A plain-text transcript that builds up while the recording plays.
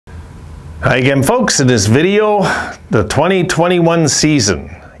Hi again, folks. In this video, the 2021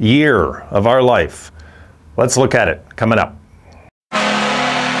 season, year of our life. Let's look at it coming up.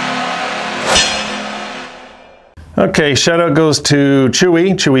 Okay, shout out goes to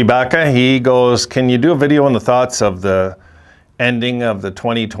Chewy Baka. He goes, can you do a video on the thoughts of the ending of the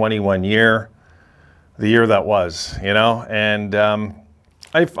 2021 year, the year that was, you know? And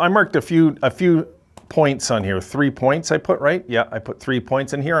I marked a few points on here, 3 points I put, right? Yeah, I put 3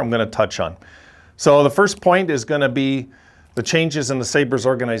 points in here I'm going to touch on. So the first point is going to be the changes in the Sabres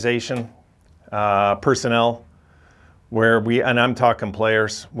organization, personnel, and I'm talking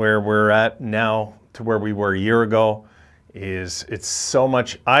players, where we're at now to where we were a year ago. It's so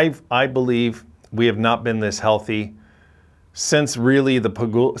much. I believe we have not been this healthy since really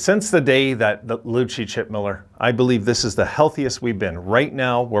since the day that the Lucic hit Miller. I believe this is the healthiest we've been right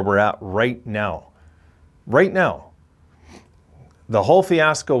now, where we're at right now. Right now. The whole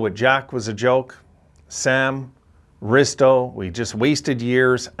fiasco with Jack was a joke. Sam, Risto, we just wasted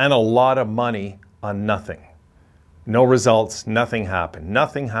years and a lot of money on nothing. No results, nothing happened.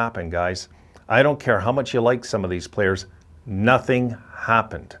 Nothing happened, guys. I don't care how much you like some of these players, nothing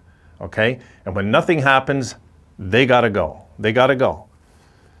happened, okay? And when nothing happens, they gotta go. They gotta go.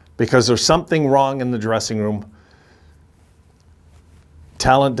 Because there's something wrong in the dressing room.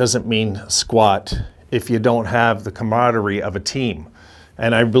 Talent doesn't mean squat if you don't have the camaraderie of a team.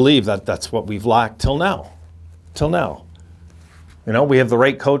 And I believe that that's what we've lacked till now. Till now. You know, we have the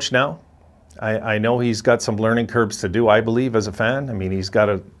right coach now. I know he's got some learning curves to do, I believe, as a fan. I mean, he's got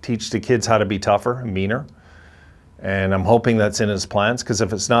to teach the kids how to be tougher and meaner. And I'm hoping that's in his plans, because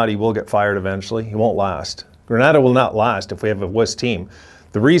if it's not, he will get fired eventually. He won't last. Granada will not last if we have a wuss team.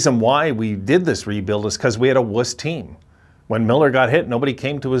 The reason why we did this rebuild is because we had a wuss team. When Miller got hit, nobody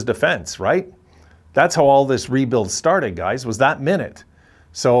came to his defense, right? That's how all this rebuild started, guys, was that minute.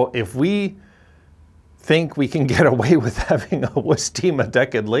 So if we think we can get away with having a wuss team a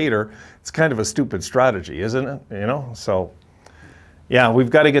decade later, it's kind of a stupid strategy, isn't it? You know, so yeah, we've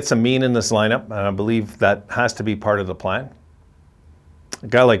got to get some mean in this lineup, and I believe that has to be part of the plan. A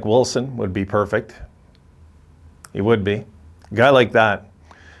guy like Wilson would be perfect. He would be. A guy like that.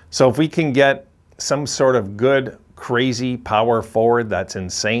 So if we can get some sort of good, crazy power forward that's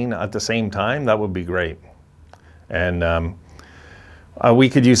insane at the same time, that would be great. And we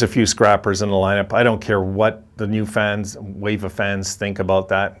could use a few scrappers in the lineup. I don't care what the new wave of fans think about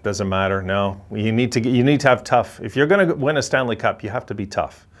that. Doesn't matter. No, you need to have tough. If you're going to win a Stanley Cup, you have to be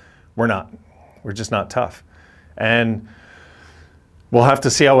tough. We're not. We're just not tough. And we'll have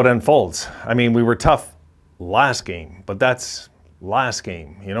to see how it unfolds. I mean, we were tough last game, but that's last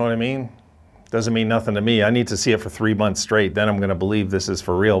game. You know what I mean? Doesn't mean nothing to me. I need to see it for 3 months straight. Then I'm going to believe this is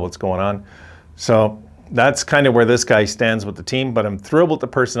for real, what's going on. So that's kind of where this guy stands with the team. But I'm thrilled with the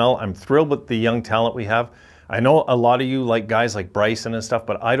personnel. I'm thrilled with the young talent we have. I know a lot of you like guys like Bryson and stuff,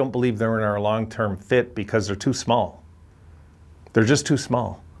 but I don't believe they're in our long-term fit because they're too small. They're just too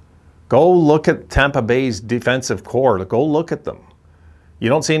small. Go look at Tampa Bay's defensive core. Go look at them. You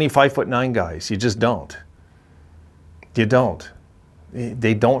don't see any 5'9" guys. You just don't. You don't.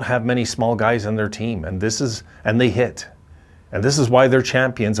 They don't have many small guys on their team, and they hit. And this is why they're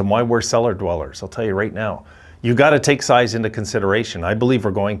champions and why we're cellar dwellers. I'll tell you right now. You got to take size into consideration. I believe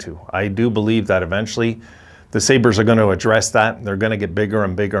we're going to. I do believe that eventually the Sabres are going to address that. They're going to get bigger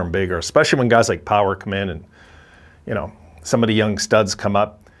and bigger and bigger, especially when guys like Power come in and, you know, some of the young studs come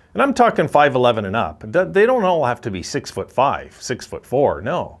up. And I'm talking 5'11" and up. They don't all have to be 6'5", 6'4",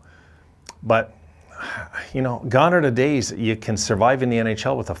 no. But you know, gone are the days you can survive in the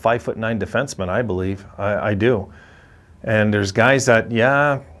NHL with a 5'9" defenseman, I believe. I do. And there's guys that,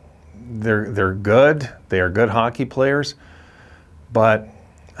 yeah, they're good. They are good hockey players. But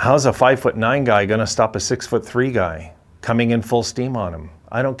how's a 5'9" guy going to stop a 6'3" guy coming in full steam on him?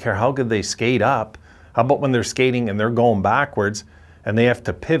 I don't care how good they skate up. How about when they're skating and they're going backwards and they have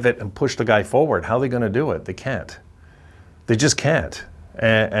to pivot and push the guy forward? How are they going to do it? They can't. They just can't.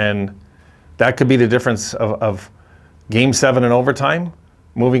 And that could be the difference of Game 7 in overtime,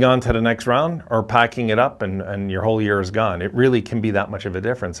 moving on to the next round, or packing it up and your whole year is gone. It really can be that much of a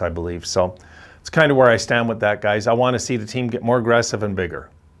difference, I believe. So it's kind of where I stand with that, guys. I want to see the team get more aggressive and bigger.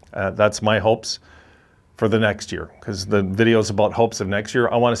 That's my hopes for the next year, because the video is about hopes of next year.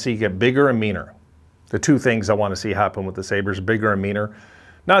 I want to see it get bigger and meaner. The two things I want to see happen with the Sabres, bigger and meaner.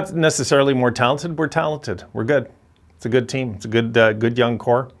 Not necessarily more talented. We're talented. We're good. It's a good team. It's a good young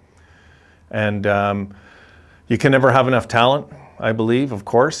core. And you can never have enough talent, I believe, of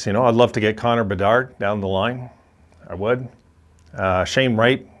course. You know, I'd love to get Connor Bedard down the line. I would. Shane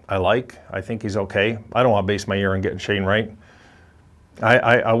Wright, I think he's okay. I don't want to base my year on getting Shane Wright.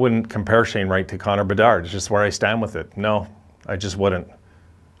 I wouldn't compare Shane Wright to Connor Bedard. It's just where I stand with it. No, I just wouldn't.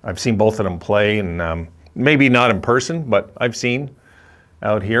 I've seen both of them play, and maybe not in person, but I've seen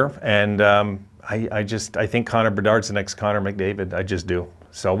out here. And I think Connor Bedard's the next Connor McDavid. I just do.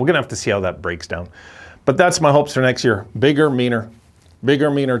 So we're going to have to see how that breaks down. But that's my hopes for next year. Bigger, meaner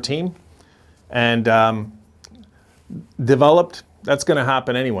team. And developed, that's going to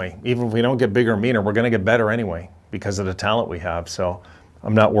happen anyway. Even if we don't get bigger and meaner, we're going to get better anyway because of the talent we have. So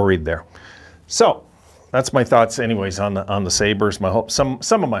I'm not worried there. So that's my thoughts anyways on the Sabres. My hopes, some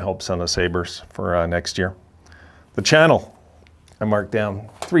of my hopes on the Sabres for next year. The channel, I marked down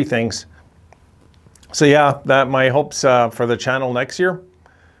 3 things. So yeah, that my hopes for the channel next year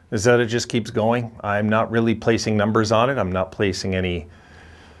is that it just keeps going. I'm not really placing numbers on it. I'm not placing any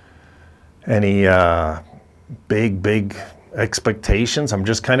big expectations. I'm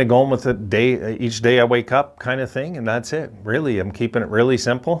just kind of going with it each day I wake up kind of thing, and that's it. Really, I'm keeping it really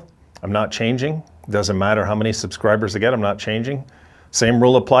simple. I'm not changing. Doesn't matter how many subscribers I get, I'm not changing. Same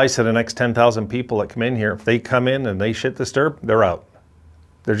rule applies to the next 10,000 people that come in here. If they come in and they shit disturb, they're out.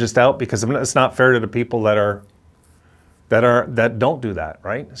 They're just out because it's not fair to the people that don't do that,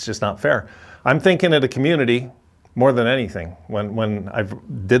 right? It's just not fair. I'm thinking of the community more than anything. When I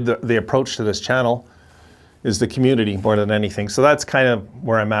did the approach to this channel, is the community more than anything. So that's kind of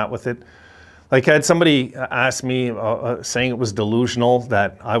where I'm at with it. Like I had somebody ask me saying it was delusional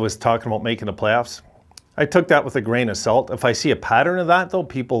that I was talking about making the playoffs. I took that with a grain of salt. If I see a pattern of that though,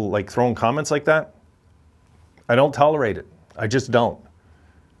 people like throwing comments like that, I don't tolerate it. I just don't.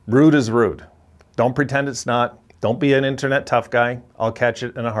 Rude is rude. Don't pretend it's not. Don't be an internet tough guy. I'll catch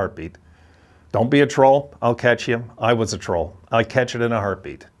it in a heartbeat. Don't be a troll. I'll catch you. I was a troll. I catch it in a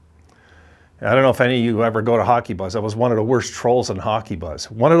heartbeat. I don't know if any of you ever go to Hockey Buzz. I was one of the worst trolls in Hockey Buzz.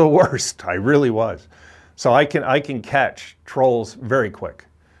 One of the worst. I really was. So I can catch trolls very quick.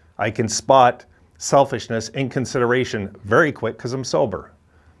 I can spot selfishness, inconsideration very quick because I'm sober.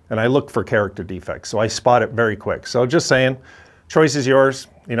 And I look for character defects. So I spot it very quick. So just saying, choice is yours.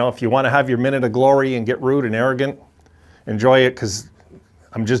 You know, if you want to have your minute of glory and get rude and arrogant, enjoy it, because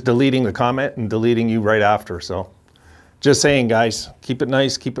I'm just deleting the comment and deleting you right after. So just saying, guys, keep it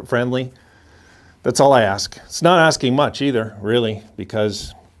nice, keep it friendly. That's all I ask. It's not asking much either, really,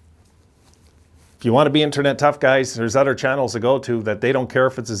 because if you want to be internet tough guys, there's other channels to go to that they don't care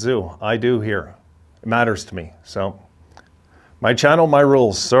if it's a zoo. I do here. It matters to me. So my channel, my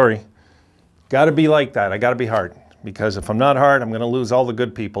rules. Sorry. Got to be like that. I got to be hard, because if I'm not hard, I'm going to lose all the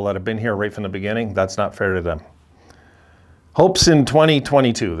good people that have been here right from the beginning. That's not fair to them. Hopes in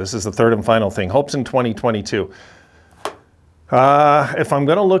 2022. This is the third and final thing. Hopes in 2022. If I'm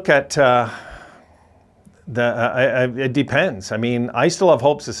going to look at it depends. I mean, I still have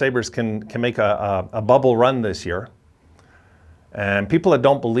hopes the Sabres can make a bubble run this year. And people that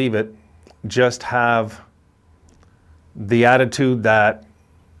don't believe it just have the attitude that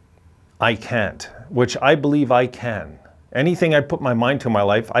I can't, which I believe I can. Anything I put my mind to in my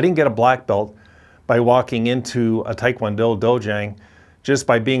life, I didn't get a black belt by walking into a Taekwondo dojang just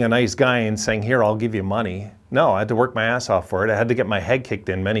by being a nice guy and saying, here, I'll give you money. No, I had to work my ass off for it. I had to get my head kicked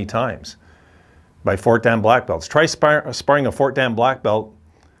in many times by Fort Dan black belts. Try sparring a Fort Dan black belt.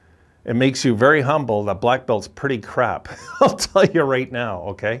 It makes you very humble. That black belt's pretty crap. I'll tell you right now,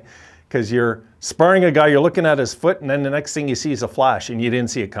 okay? Because you're sparring a guy, you're looking at his foot, and then the next thing you see is a flash, and you didn't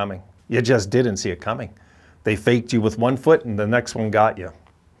see it coming. You just didn't see it coming. They faked you with one foot, and the next one got you.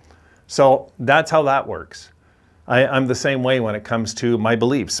 So that's how that works. I'm the same way when it comes to my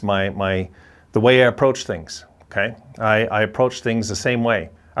beliefs, the way I approach things, okay? I approach things the same way.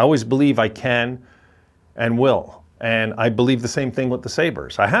 I always believe I can and will. And I believe the same thing with the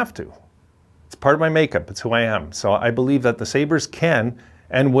Sabres. I have to. It's part of my makeup. It's who I am. So I believe that the Sabres can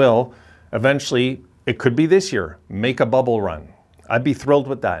and will eventually, it could be this year, make a bubble run. I'd be thrilled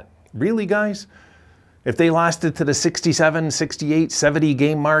with that. Really, guys? If they lasted to the 67, 68, 70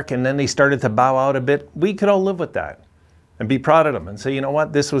 game mark and then they started to bow out a bit, we could all live with that and be proud of them and say, you know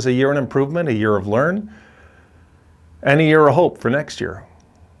what, this was a year of improvement, a year of learn, and a year of hope for next year.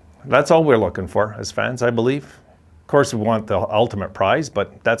 That's all we're looking for as fans, I believe. Of course, we want the ultimate prize,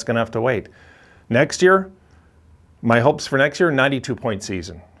 but that's going to have to wait. Next year, my hopes for next year, 92-point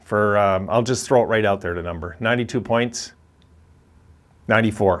season. I'll just throw it right out there, the number. 92 points,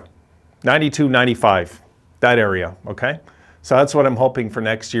 94, 92, 95, that area, okay? So that's what I'm hoping for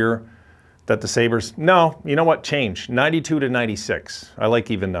next year, that the Sabres, no, you know what, change, 92 to 96. I like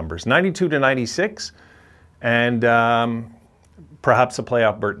even numbers. 92 to 96, and perhaps a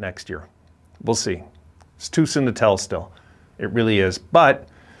playoff berth next year. We'll see. It's too soon to tell still. It really is. But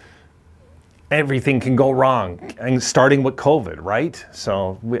everything can go wrong, and starting with COVID, right?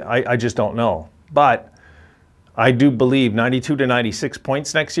 So I just don't know. But I do believe 92 to 96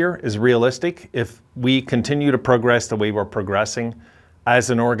 points next year is realistic if we continue to progress the way we're progressing as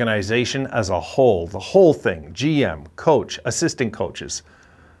an organization as a whole, the whole thing, GM, coach, assistant coaches,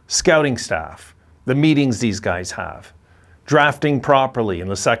 scouting staff, the meetings these guys have, drafting properly in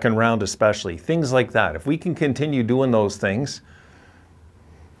the second round especially, things like that. If we can continue doing those things,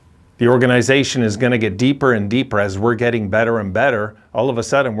 the organization is going to get deeper and deeper as we're getting better and better. All of a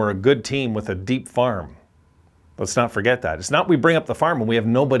sudden, we're a good team with a deep farm. Let's not forget that. It's not we bring up the farm and we have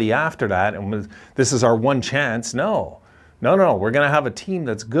nobody after that and this is our one chance. No. We're going to have a team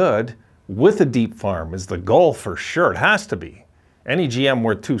that's good with a deep farm is the goal for sure. It has to be. Any GM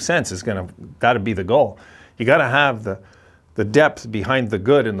worth 2 cents is got to be the goal. You got to have the depth behind the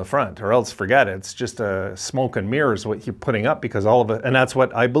good in the front, or else forget it. It's just a smoke and mirrors what you're putting up, because all of it, and that's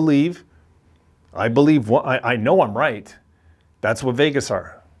what I believe. I know I'm right. That's what Vegas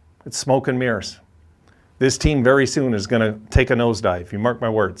are. It's smoke and mirrors. This team very soon is going to take a nosedive. You mark my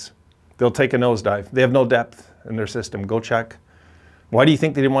words. They'll take a nosedive. They have no depth in their system. Go check. Why do you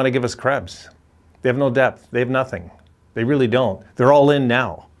think they didn't want to give us Krebs? They have no depth. They have nothing. They really don't. They're all in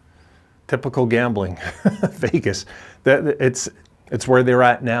now. Typical gambling. Vegas. It's where they're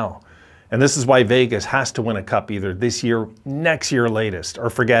at now. And this is why Vegas has to win a cup either this year, next year latest,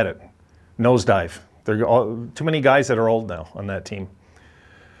 or forget it. Nosedive. There are too many guys that are old now on that team.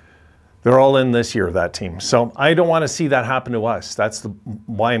 They're all in this year, that team. So I don't want to see that happen to us. That's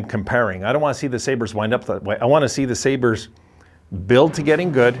why I'm comparing. I don't want to see the Sabres wind up that way. I want to see the Sabres build to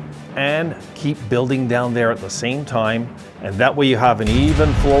getting good and keep building down there at the same time. And that way you have an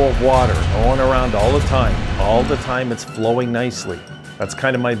even flow of water going around all the time. All the time it's flowing nicely. That's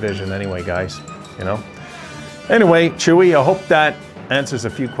kind of my vision anyway, guys. You know? Anyway, Chewy, I hope that answers a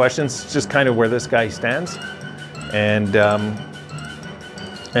few questions. It's just kind of where this guy stands.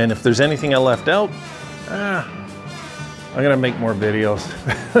 And if there's anything I left out, I'm gonna make more videos.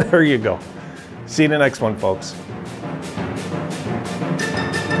 There you go. See you in the next one, folks.